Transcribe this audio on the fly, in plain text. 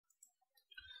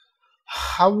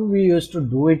how we used to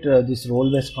do it, this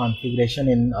role-based configuration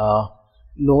in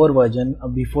lower version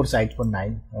before Sitecore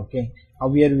 9. Okay, how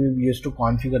we used to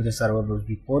configure the server roles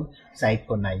before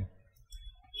Sitecore 9.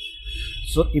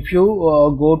 So if you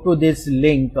go to this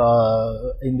link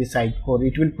in the Sitecore,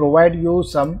 it will provide you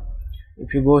some,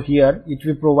 if you go here, it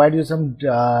will provide you some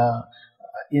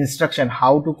instruction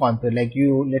how to configure. Like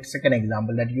let's take an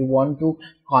example that you want to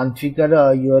configure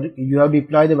you have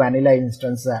deployed the vanilla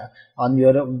instance on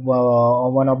your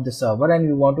one of the server, and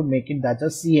you want to make it as a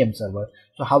CM server.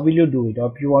 So how will you do it?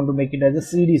 Or if you want to make it as a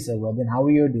CD server, then how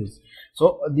will you do it?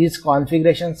 So these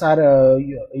configurations are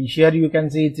here you can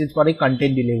see it is for a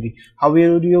content delivery. How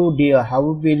will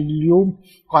you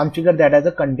configure that as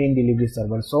a content delivery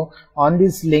server? So on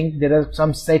this link there are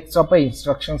some sets of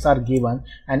instructions are given,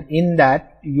 and in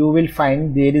that you will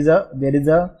find there is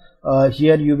a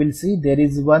here you will see there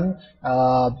is one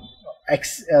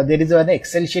there is an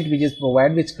Excel sheet which is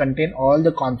provided, which contain all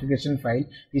the configuration file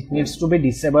which needs to be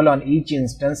disabled on each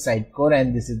instance Sitecore,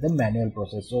 and this is the manual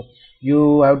process. So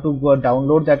you have to go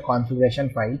download that configuration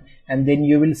file, and then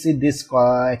you will see this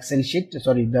Excel sheet,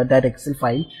 sorry, that Excel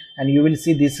file, and you will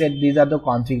see this. These are the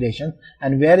configurations,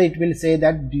 and where it will say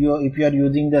that if you are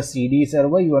using the CD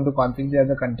server, you want to configure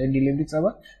the content delivery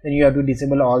server, then you have to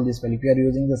disable all this file. If you are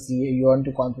using the you want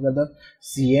to configure the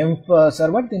CM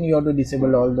server, then you have to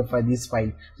disable all the this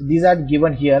file. So these are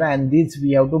given here, and these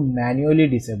we have to manually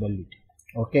disable it.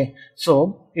 Okay,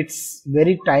 so it's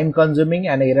very time consuming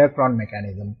and error prone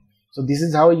mechanism. So this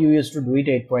is how you used to do it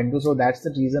 8.2. So that's the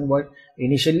reason why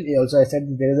initially also I said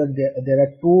there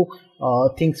are two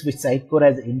things which Sitecore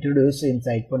has introduced in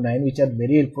Sitecore 9 which are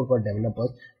very helpful for developers.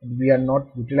 We are not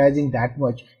utilizing that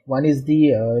much. One is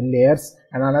the layers,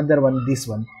 and another one this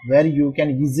one, where you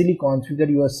can easily configure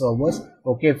your servers,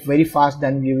 okay, very fast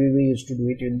than we used to do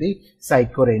it in the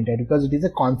Sitecore entire, because it is a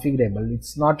configurable.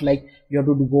 It's not like you have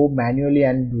to go manually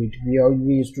and do it.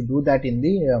 We used to do that in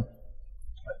the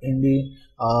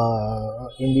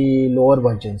lower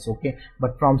versions, okay,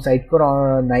 but from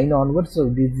Sitecore 9 onwards, so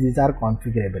these are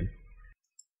configurable.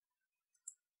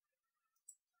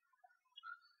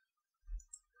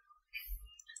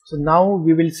 So now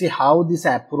we will see how this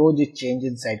approach is changed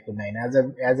in Sitecore 9.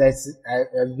 As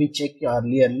we checked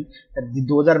earlier, that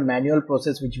those are manual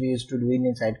process which we used to do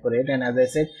in Sitecore 8, and as I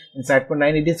said, in Sitecore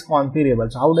 9 it is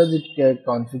configurable. So how does it get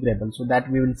configurable? So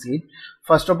that we will see it.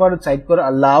 First of all, Sitecore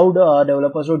allowed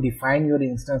developers to define your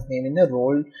instance name in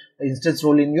the instance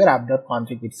role in your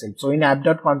app.config itself. So in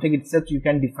app.config itself, you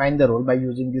can define the role by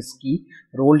using this key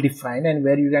role define, and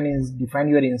where you can define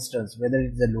your instance, whether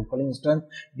it is a local instance,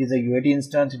 it is a UAT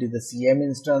instance, it is a CM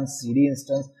instance, CD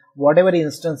instance, whatever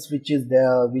instance which is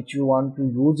there, which you want to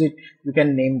use it, you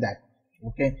can name that.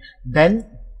 Okay, then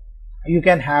you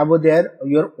can have there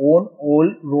your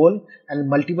own role and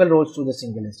multiple roles to the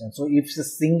single instance. So if a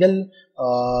single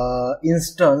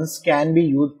instance can be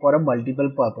used for a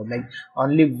multiple purpose, like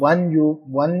only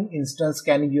one instance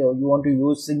can you want to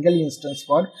use single instance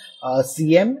for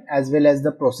CM as well as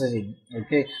the processing.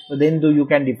 Okay, so then you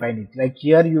can define it. Like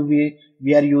here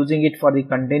we are using it for the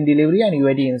content delivery and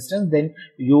UAT instance, then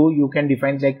you can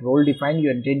define like role define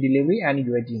content delivery and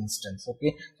UAT instance.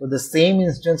 Okay, so the same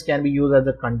instance can be used as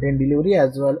a content delivery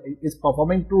as well, is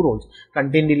performing two roles,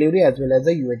 content delivery as well as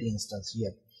a UAT instance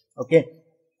here. Okay,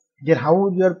 here how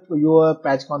your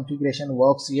patch configuration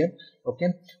works here.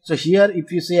 Okay, so here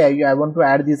if you say I want to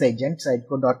add this agent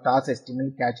sitecore.task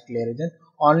HTML catch clear agent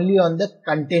only on the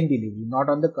content delivery, not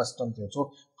on the custom field.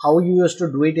 So how you used to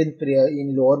do it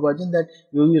in lower version, that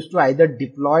you used to either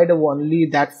deploy only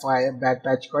that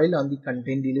patch coil on the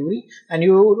content delivery, and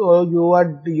you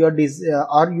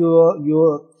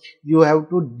have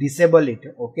to disable it,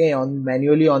 okay, on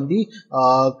manually on the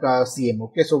CM.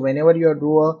 Okay, so whenever you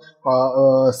do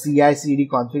a CI/CD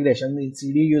configuration, in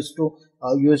CD used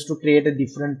to create a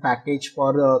different package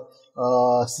for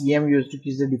CM, used to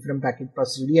use a different package for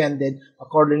CD, and then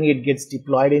accordingly it gets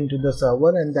deployed into the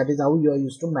server, and that is how you are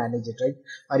used to manage it, right?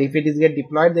 Or if it is get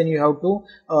deployed, then you have to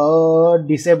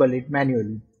disable it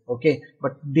manually. Okay,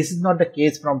 but this is not the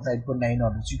case from Sitecore 9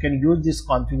 onwards. You can use this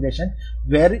configuration,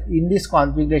 where in this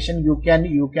configuration you can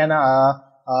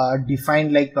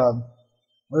define like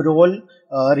role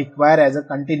require as a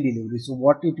content delivery. So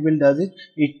what it will does is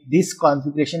this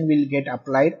configuration will get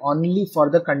applied only for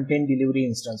the content delivery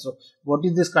instance. So what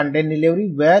is this content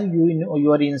delivery? Where you in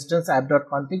your instance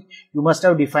app.config, you must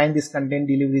have defined this content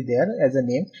delivery there as a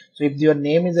name. So if your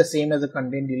name is the same as a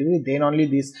content delivery, then only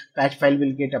this patch file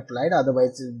will get applied,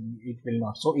 otherwise it will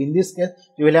not. So in this case,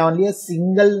 you will have only a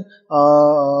single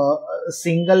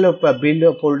single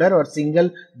build folder or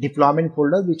single deployment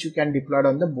folder which you can deploy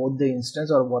on the both the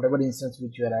instance or whatever instance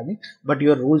which you are having, but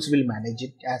your rules will manage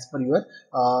it as per your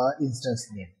instance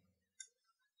name.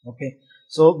 Okay,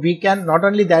 so we can, not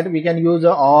only that, we can use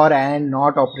a or and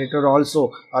not operator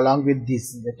also along with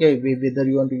this. Okay, whether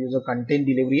you want to use a content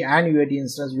delivery and UAT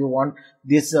instance, you want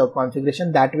this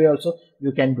configuration, that way also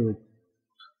you can do it.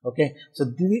 Okay, so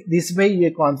this way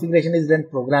your configuration is done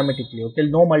programmatically. Okay,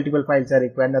 no multiple files are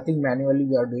required, nothing manually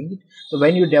you are doing it. So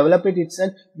when you develop it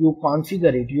itself, you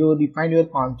configure it, you define your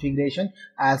configuration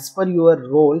as per your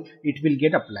role, it will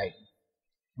get applied.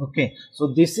 Okay,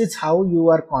 so this is how you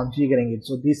are configuring it.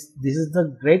 So this is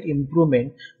the great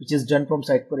improvement which is done from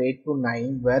Sitecore 8 to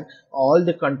 9, where all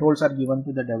the controls are given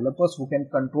to the developers who can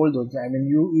control those. I mean,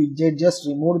 you just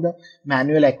remove the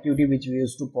manual activity which we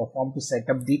used to perform to set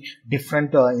up the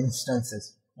different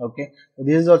instances. Okay, so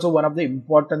this is also one of the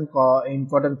important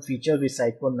features with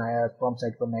Sitecore 9 from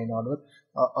Sitecore 9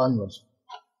 onwards.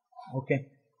 Okay.